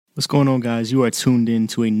What's going on, guys? You are tuned in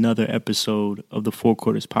to another episode of the Four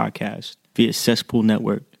Quarters Podcast via Cesspool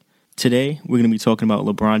Network. Today, we're going to be talking about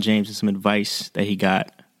LeBron James and some advice that he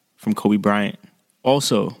got from Kobe Bryant.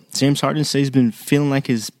 Also, James Harden says he's been feeling like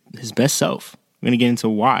his best self. We're going to get into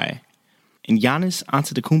why. And Giannis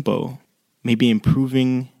Antetokounmpo may be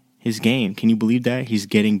improving his game. Can you believe that? He's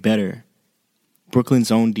getting better.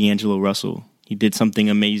 Brooklyn's own D'Angelo Russell. He did something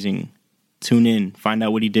amazing. Tune in. Find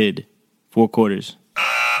out what he did. Four Quarters.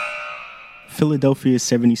 Philadelphia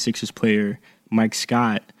 76ers player Mike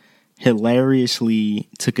Scott hilariously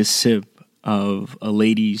took a sip of a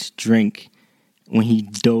lady's drink when he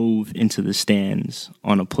dove into the stands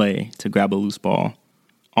on a play to grab a loose ball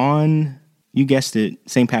on, you guessed it,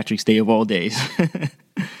 St. Patrick's Day of all days.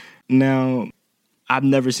 Now, I've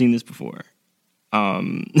never seen this before.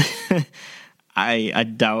 I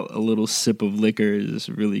doubt a little sip of liquor is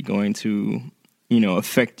really going to,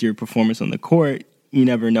 affect your performance on the court. You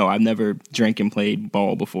never know. I've never drank and played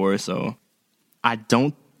ball before, so I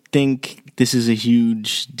don't think this is a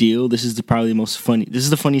huge deal. This is the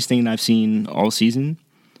funniest thing that I've seen all season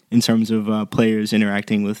in terms of players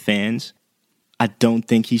interacting with fans. I don't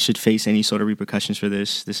think he should face any sort of repercussions for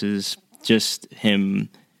this. This is just him,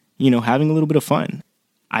 having a little bit of fun.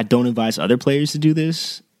 I don't advise other players to do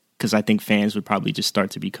this because I think fans would probably just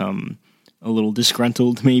start to become a little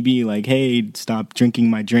disgruntled, maybe like, hey, stop drinking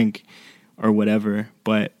my drink or whatever.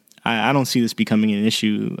 But I don't see this becoming an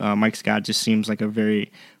issue. Mike Scott just seems like a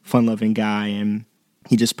very fun-loving guy, and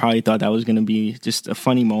he just probably thought that was going to be just a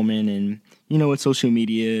funny moment. And, what social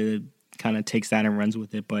media kind of takes that and runs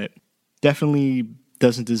with it, but definitely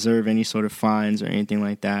doesn't deserve any sort of fines or anything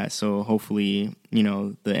like that. So hopefully, the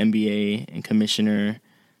NBA and Commissioner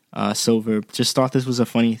Silver just thought this was a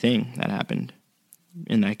funny thing that happened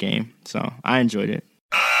in that game. So I enjoyed it.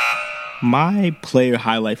 My player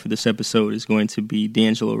highlight for this episode is going to be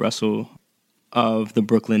D'Angelo Russell of the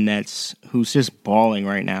Brooklyn Nets, who's just balling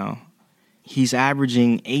right now. He's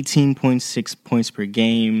averaging 18.6 points per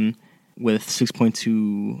game with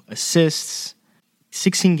 6.2 assists,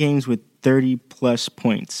 16 games with 30-plus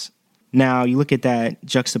points. Now, you look at that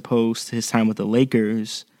juxtaposed to his time with the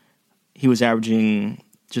Lakers, he was averaging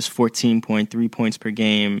just 14.3 points per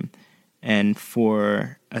game and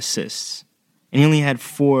 4 assists. And he only had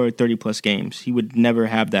 4 30-plus games. He would never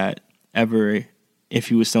have that ever if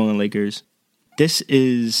he was still in the Lakers. This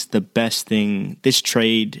is the best thing. This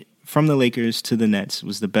trade from the Lakers to the Nets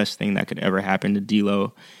was the best thing that could ever happen to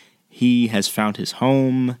D'Lo. He has found his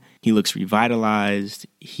home. He looks revitalized.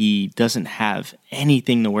 He doesn't have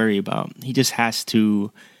anything to worry about. He just has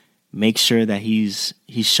to make sure that he's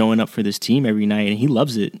showing up for this team every night, and he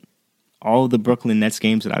loves it. All of the Brooklyn Nets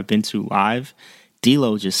games that I've been to live,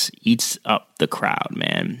 D'Lo just eats up the crowd,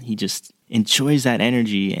 man. He just enjoys that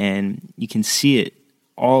energy, and you can see it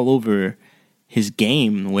all over his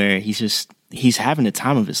game where he's having the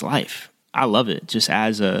time of his life. I love it. Just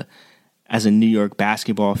as a New York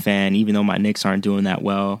basketball fan, even though my Knicks aren't doing that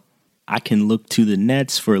well, I can look to the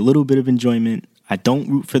Nets for a little bit of enjoyment. I don't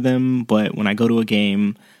root for them, but when I go to a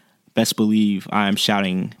game, best believe I'm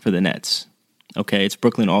shouting for the Nets. Okay, it's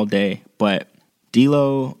Brooklyn all day, but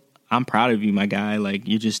D'Lo, I'm proud of you, my guy. Like,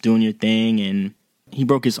 you're just doing your thing, and he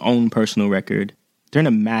broke his own personal record. During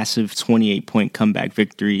a massive 28-point comeback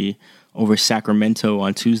victory over Sacramento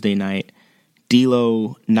on Tuesday night,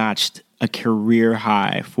 D'Lo notched a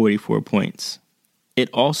career-high 44 points. It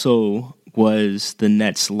also was the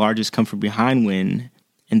Nets' largest come-from-behind win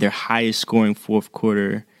and their highest-scoring fourth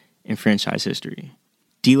quarter in franchise history.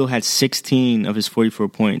 D'Lo had 16 of his 44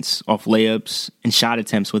 points off layups and shot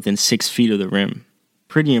attempts within 6 feet of the rim.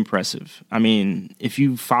 Pretty impressive. I mean, if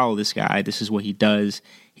you follow this guy, this is what he does.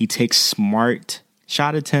 He takes smart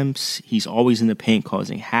shot attempts. He's always in the paint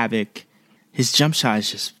causing havoc. His jump shot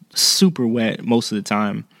is just super wet most of the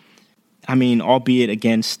time. I mean, albeit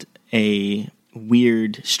against a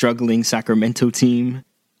weird, struggling Sacramento team,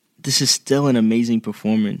 this is still an amazing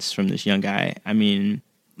performance from this young guy. I mean,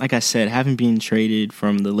 like I said, having been traded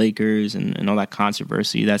from the Lakers and all that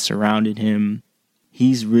controversy that surrounded him,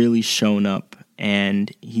 he's really shown up.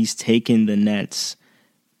 And he's taken the Nets,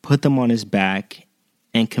 put them on his back,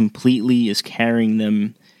 and completely is carrying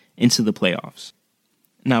them into the playoffs.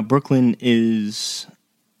 Now, Brooklyn is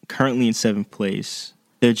currently in 7th place.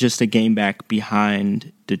 They're just a game back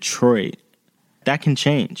behind Detroit. That can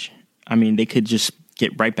change. I mean, they could just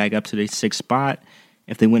get right back up to the 6th spot.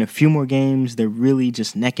 If they win a few more games, they're really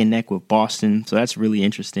just neck and neck with Boston. So that's really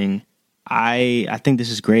interesting. I think this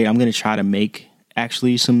is great. I'm going to try to make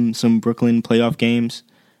actually some Brooklyn playoff games.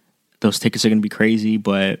 Those tickets are going to be crazy,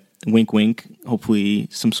 but Wink, wink. Hopefully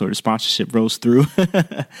some sort of sponsorship rolls through.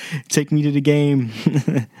 Take me to the game.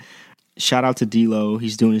 Shout out to D'Lo.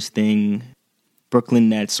 He's doing his thing. Brooklyn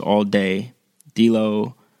Nets all day.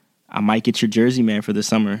 D'Lo, I might get your jersey, man, for the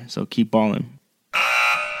summer, so keep balling.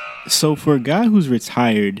 So for a guy who's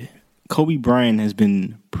retired, Kobe Bryant has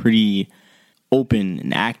been pretty open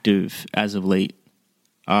and active as of late.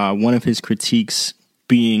 One of his critiques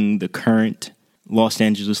being the current Los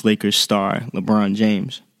Angeles Lakers star, LeBron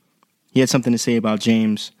James. He had something to say about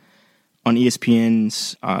James on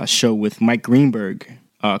ESPN's show with Mike Greenberg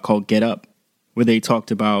called Get Up, where they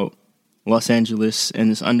talked about Los Angeles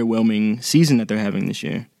and this underwhelming season that they're having this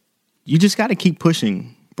year. You just got to keep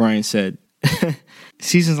pushing, Bryant said.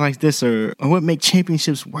 Seasons like this are what make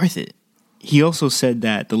championships worth it. He also said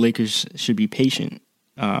that the Lakers should be patient,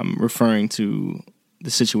 referring to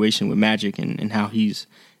the situation with Magic and how he's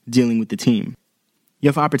dealing with the team. You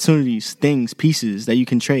have opportunities, things, pieces that you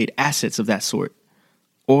can trade, assets of that sort.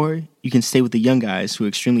 Or you can stay with the young guys who are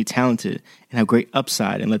extremely talented and have great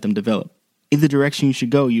upside and let them develop. Either direction you should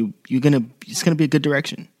go, it's gonna be a good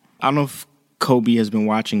direction. I don't know if Kobe has been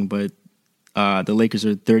watching, but the Lakers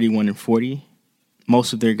are 31-40.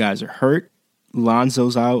 Most of their guys are hurt.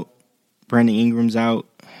 Lonzo's out. Brandon Ingram's out.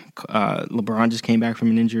 LeBron just came back from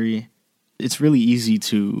an injury. It's really easy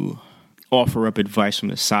to offer up advice from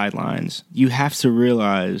the sidelines. You have to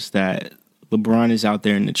realize that LeBron is out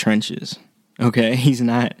there in the trenches. Okay, he's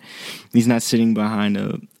not sitting behind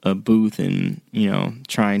a booth and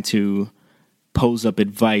trying to pose up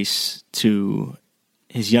advice to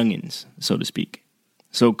his youngins, so to speak.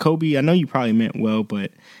 So Kobe, I know you probably meant well,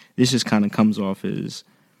 but this just kind of comes off as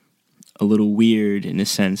a little weird in the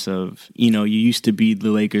sense of, you used to be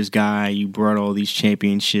the Lakers guy, you brought all these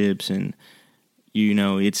championships, and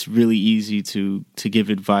it's really easy to give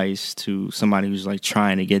advice to somebody who's like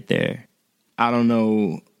trying to get there. I don't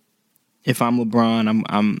know if I'm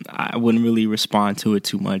LeBron, I wouldn't really respond to it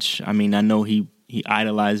too much. I mean, I know he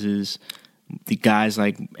idolizes the guys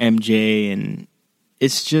like MJ, and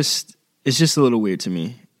it's just a little weird to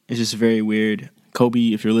me. It's just very weird.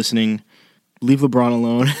 Kobe, if you're listening, leave LeBron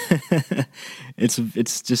alone.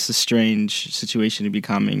 It's just a strange situation to be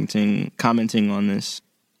commenting on this.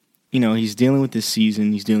 He's dealing with this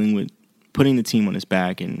season. He's dealing with putting the team on his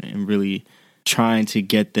back and really trying to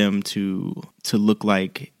get them to look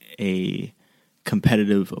like a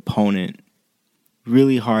competitive opponent.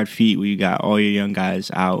 Really hard feat where you got all your young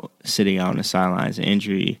guys out, sitting out on the sidelines, an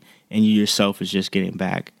injury, and you yourself is just getting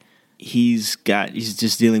back. He's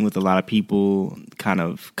just dealing with a lot of people kind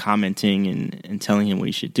of commenting and telling him what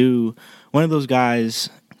he should do. One of those guys,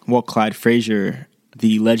 Clyde Frazier,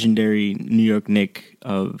 the legendary New York Knick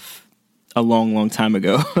of a long, long time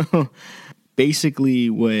ago. Basically,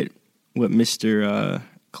 what Mr.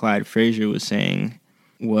 Clyde Frazier was saying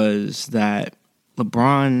was that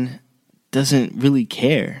LeBron doesn't really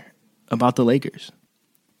care about the Lakers.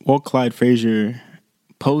 Walt Clyde Frazier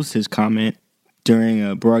posed his comment during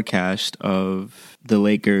a broadcast of the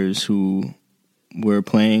Lakers who were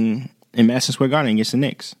playing in Madison Square Garden against the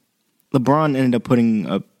Knicks. LeBron ended up putting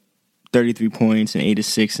up 33 points and 8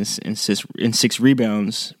 assists and 6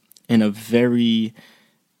 rebounds in a very,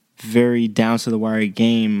 very down-to-the-wire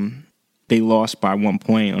game. They lost by 1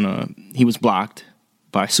 point he was blocked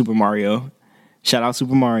by Super Mario. Shout out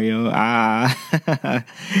Super Mario.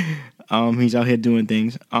 He's out here doing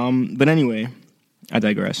things. But anyway, I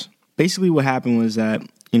digress. Basically what happened was that,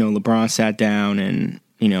 LeBron sat down and,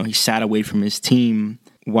 he sat away from his team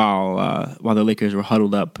while the Lakers were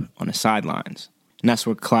huddled up on the sidelines. And that's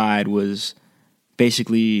where Clyde was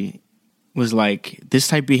like, this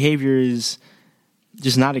type of behavior is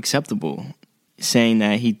just not acceptable, saying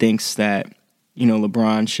that he thinks that,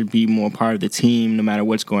 LeBron should be more part of the team no matter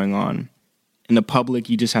what's going on. In the public,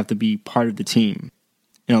 you just have to be part of the team.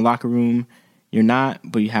 In a locker room, you're not,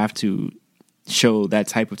 but you have to show that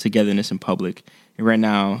type of togetherness in public. And right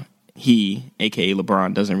now, he, a.k.a.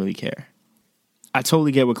 LeBron, doesn't really care. I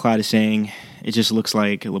totally get what Clyde is saying. It just looks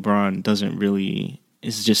like LeBron doesn't really,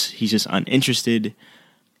 he's just uninterested.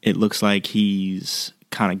 It looks like he's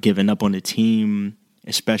kind of given up on the team,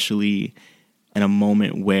 especially in a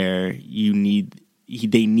moment where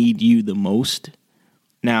they need you the most.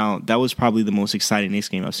 Now, that was probably the most exciting Knicks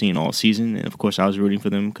game I've seen all season, and of course I was rooting for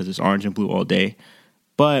them because it's orange and blue all day.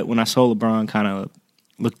 But when I saw LeBron kind of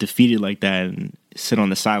look defeated like that and sit on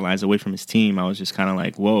the sidelines away from his team, I was just kind of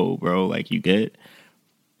like, whoa, bro, like, you good?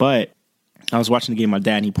 But I was watching the game with my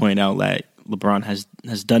dad, and he pointed out that LeBron has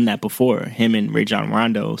done that before. Him and Rajon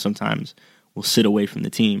Rondo sometimes will sit away from the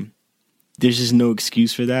team. There's just no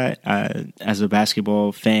excuse for that. As a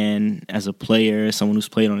basketball fan, as a player, someone who's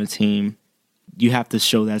played on a team, you have to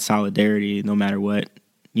show that solidarity no matter what.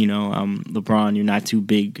 LeBron, you're not too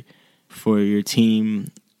big for your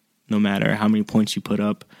team, no matter how many points you put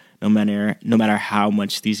up, no matter how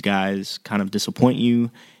much these guys kind of disappoint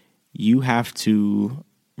you. You have to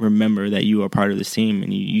remember that you are part of this team,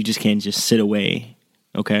 and you just can't just sit away.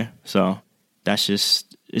 Okay, so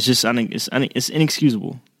it's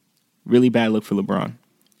inexcusable. Really bad look for LeBron,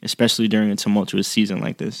 especially during a tumultuous season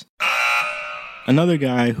like this. Another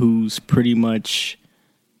guy who's pretty much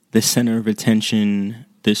the center of attention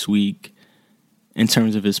this week in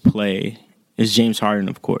terms of his play is James Harden,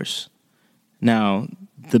 of course. Now,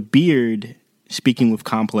 the Beard, speaking with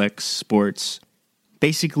Complex Sports,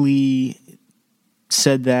 basically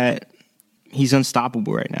said that he's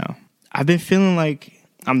unstoppable right now. I've been feeling like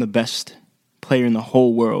I'm the best player in the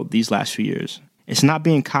whole world these last few years. It's not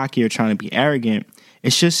being cocky or trying to be arrogant.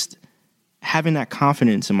 It's just having that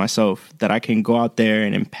confidence in myself that I can go out there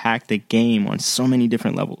and impact the game on so many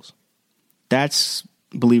different levels. That's,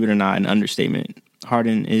 believe it or not, an understatement.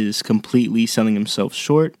 Harden is completely selling himself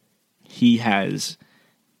short. He has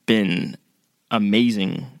been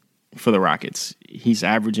amazing for the Rockets. He's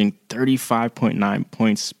averaging 35.9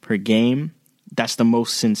 points per game. That's the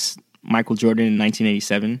most since Michael Jordan in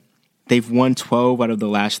 1987. They've won 12 out of the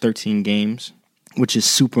last 13 games, which is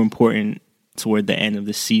super important toward the end of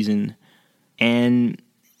the season. And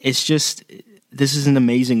it's just, this is an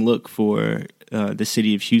amazing look for the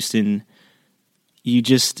city of Houston. You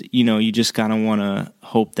just kind of want to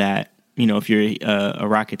hope that, if you're a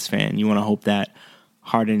Rockets fan, you want to hope that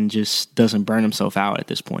Harden just doesn't burn himself out at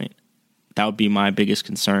this point. That would be my biggest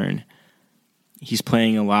concern. He's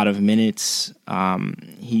playing a lot of minutes.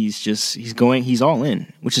 He's all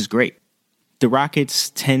in, which is great. The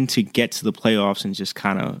Rockets tend to get to the playoffs and just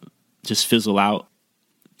kind of just fizzle out.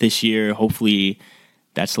 This year, hopefully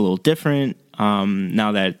that's a little different.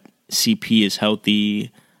 Now that CP is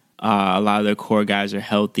healthy, a lot of their core guys are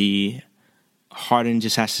healthy. Harden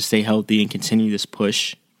just has to stay healthy and continue this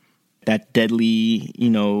push. That deadly,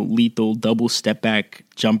 lethal double step back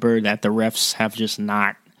jumper that the refs have just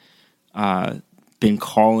not been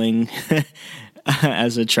calling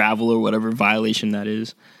as a travel or whatever violation that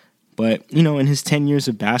is. But, in his 10 years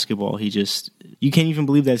of basketball, you can't even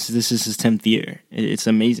believe that this is his 10th year. It's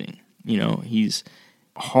amazing. He's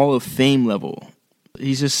Hall of Fame level.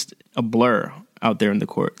 He's just a blur out there in the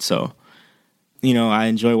court. So, I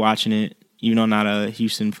enjoy watching it, even though I'm not a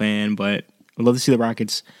Houston fan, but I'd love to see the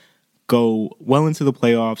Rockets go well into the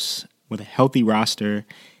playoffs with a healthy roster.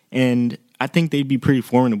 And I think they'd be pretty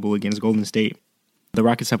formidable against Golden State. The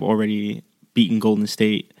Rockets have already beaten Golden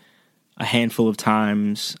State a handful of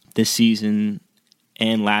times this season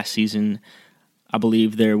and last season. I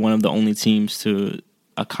believe they're one of the only teams to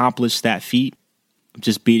accomplish that feat,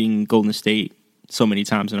 just beating Golden State so many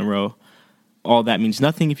times in a row. All that means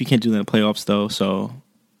nothing if you can't do that in the playoffs, though. So,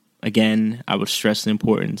 again, I would stress the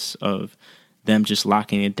importance of them just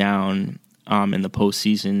locking it down in the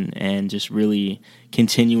postseason and just really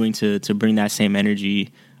continuing to bring that same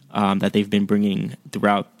energy that they've been bringing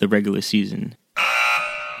throughout the regular season.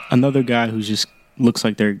 Another guy who just looks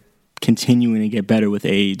like they're continuing to get better with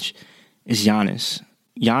age is Giannis.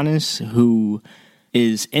 Giannis, who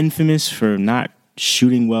is infamous for not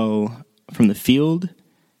shooting well from the field,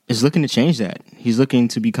 is looking to change that. He's looking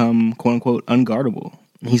to become, quote-unquote, unguardable.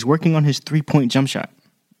 He's working on his three-point jump shot,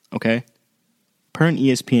 okay? Per an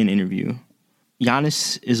ESPN interview,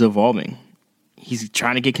 Giannis is evolving. He's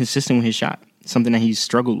trying to get consistent with his shot, something that he's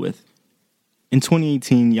struggled with. In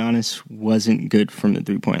 2018, Giannis wasn't good from the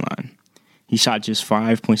three-point line. He shot just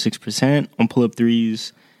 5.6% on pull-up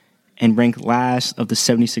threes and ranked last of the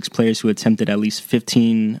 76 players who attempted at least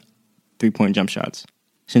 15 three-point jump shots.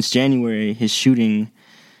 Since January, his shooting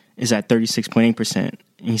is at 36.8%, and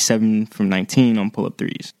he's 7 from 19 on pull-up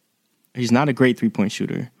threes. He's not a great three-point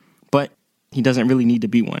shooter, but he doesn't really need to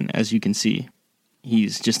be one, as you can see.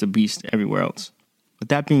 He's just a beast everywhere else. With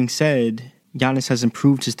that being said, Giannis has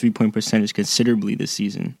improved his three-point percentage considerably this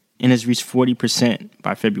season and has reached 40%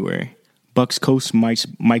 by February. Bucks coach Mike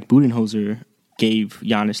Budenholzer gave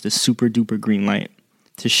Giannis the super-duper green light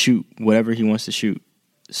to shoot whatever he wants to shoot.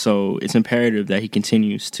 So it's imperative that he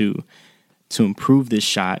continues to improve this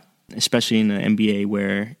shot, especially in the NBA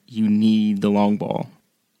where you need the long ball.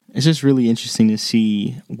 It's just really interesting to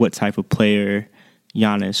see what type of player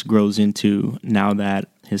Giannis grows into now that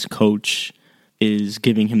his coach is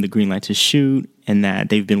giving him the green light to shoot and that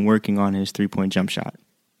they've been working on his three-point jump shot.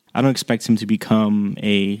 I don't expect him to become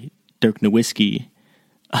a Dirk Nowitzki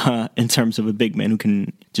in terms of a big man who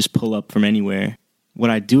can just pull up from anywhere. What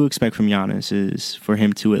I do expect from Giannis is for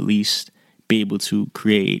him to at least be able to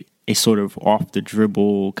create a sort of off the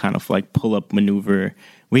dribble kind of like pull up maneuver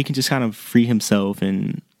where he can just kind of free himself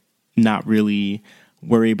and not really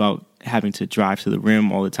worry about having to drive to the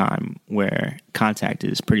rim all the time, where contact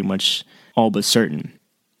is pretty much all but certain.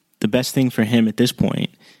 The best thing for him at this point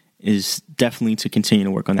is definitely to continue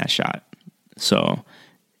to work on that shot. So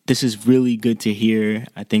this is really good to hear.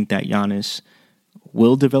 I think that Giannis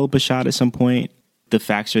will develop a shot at some point. The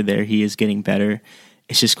facts are there. He is getting better.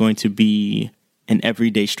 It's just going to be an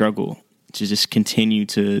everyday struggle to just continue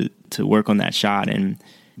to work on that shot. And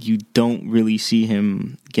you don't really see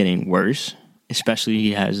him getting worse, especially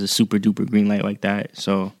he has a super duper green light like that.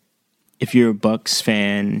 So if you're a Bucks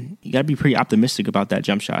fan, you got to be pretty optimistic about that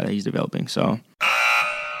jump shot that he's developing. So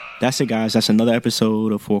that's it, guys. That's another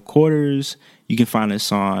episode of 4 Quarters. You can find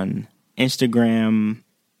us on Instagram,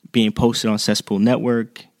 being posted on Cesspool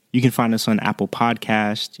Network. You can find us on Apple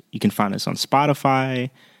Podcast. You can find us on Spotify.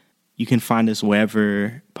 You can find us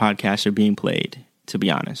wherever podcasts are being played, to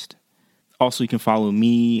be honest. Also, you can follow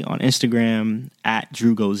me on Instagram at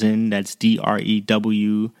Drew Goes In. That's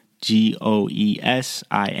DREWGOESIN.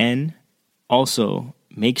 Also,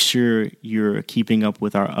 make sure you're keeping up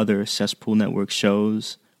with our other Cesspool Network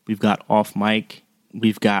shows. We've got Off Mic.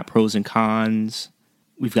 We've got Pros and Cons.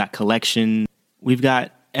 We've got Collection. We've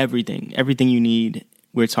got everything. Everything you need.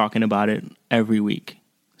 We're talking about it every week.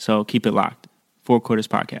 So keep it locked. 4 Quarters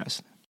Podcast.